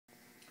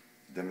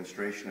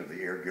Demonstration of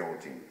the air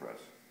guillotine press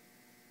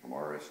from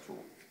RS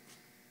Tool.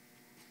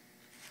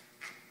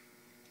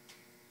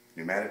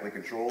 Pneumatically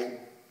controlled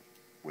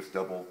with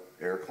double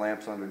air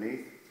clamps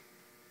underneath.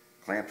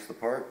 Clamps the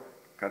part,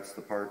 cuts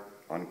the part,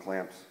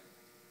 unclamps,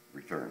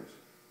 returns.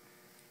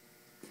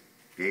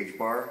 Gauge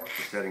bar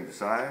for setting the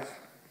size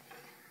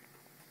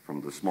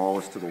from the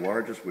smallest to the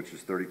largest, which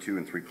is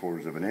 32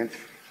 3/4 of an inch.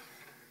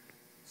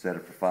 Set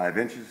it for 5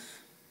 inches.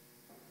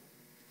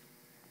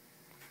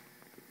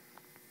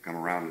 Come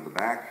around to the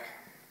back.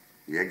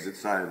 The exit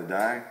side of the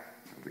die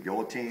of the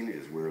guillotine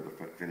is where the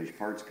finished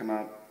parts come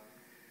out.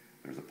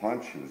 There's a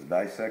punch, there's a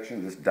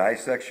dissection. This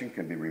dissection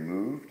can be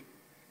removed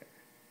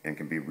and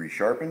can be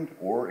resharpened,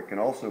 or it can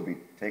also be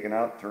taken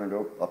out, turned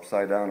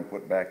upside down, and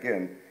put back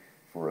in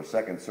for a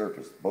second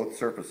surface. Both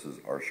surfaces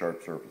are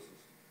sharp surfaces.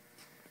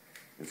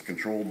 It's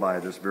controlled by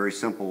this very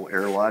simple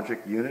air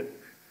logic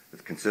unit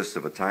that consists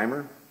of a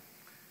timer,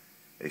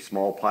 a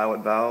small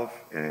pilot valve,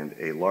 and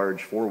a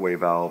large four-way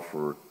valve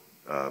for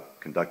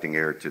conducting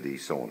air to the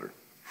cylinder.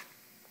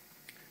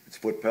 It's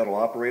foot pedal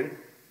operated.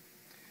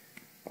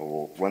 I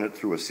will run it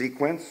through a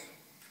sequence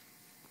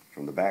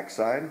from the back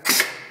side. If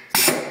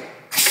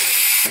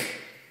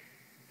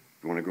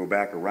you want to go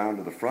back around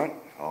to the front,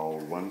 I'll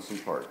run some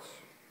parts.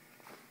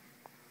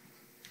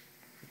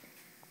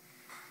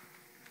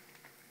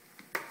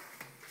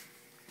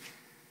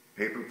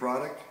 Paper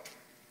product.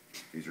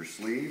 These are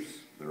sleeves.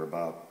 They're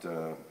about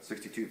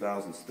 62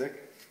 thousandths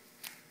thick.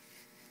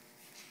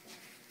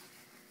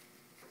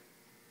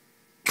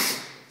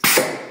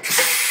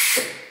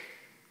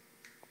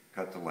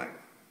 Cut to length.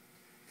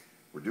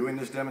 We're doing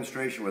this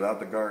demonstration without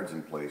the guards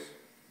in place.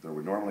 There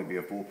would normally be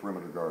a full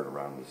perimeter guard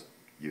around this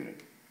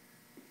unit.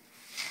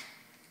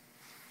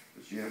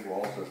 This unit will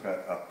also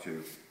cut up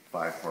to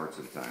 5 parts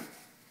at a time.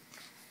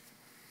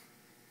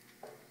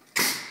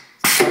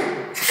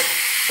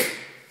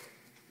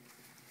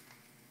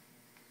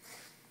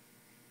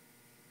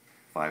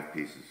 Five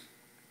pieces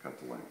cut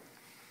to length.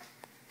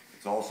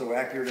 It's also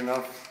accurate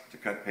enough to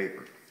cut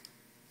paper.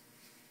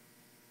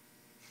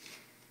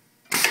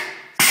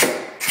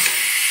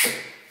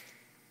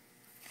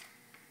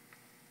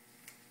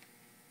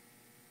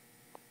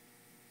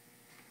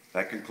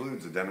 That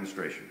concludes the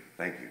demonstration.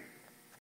 Thank you.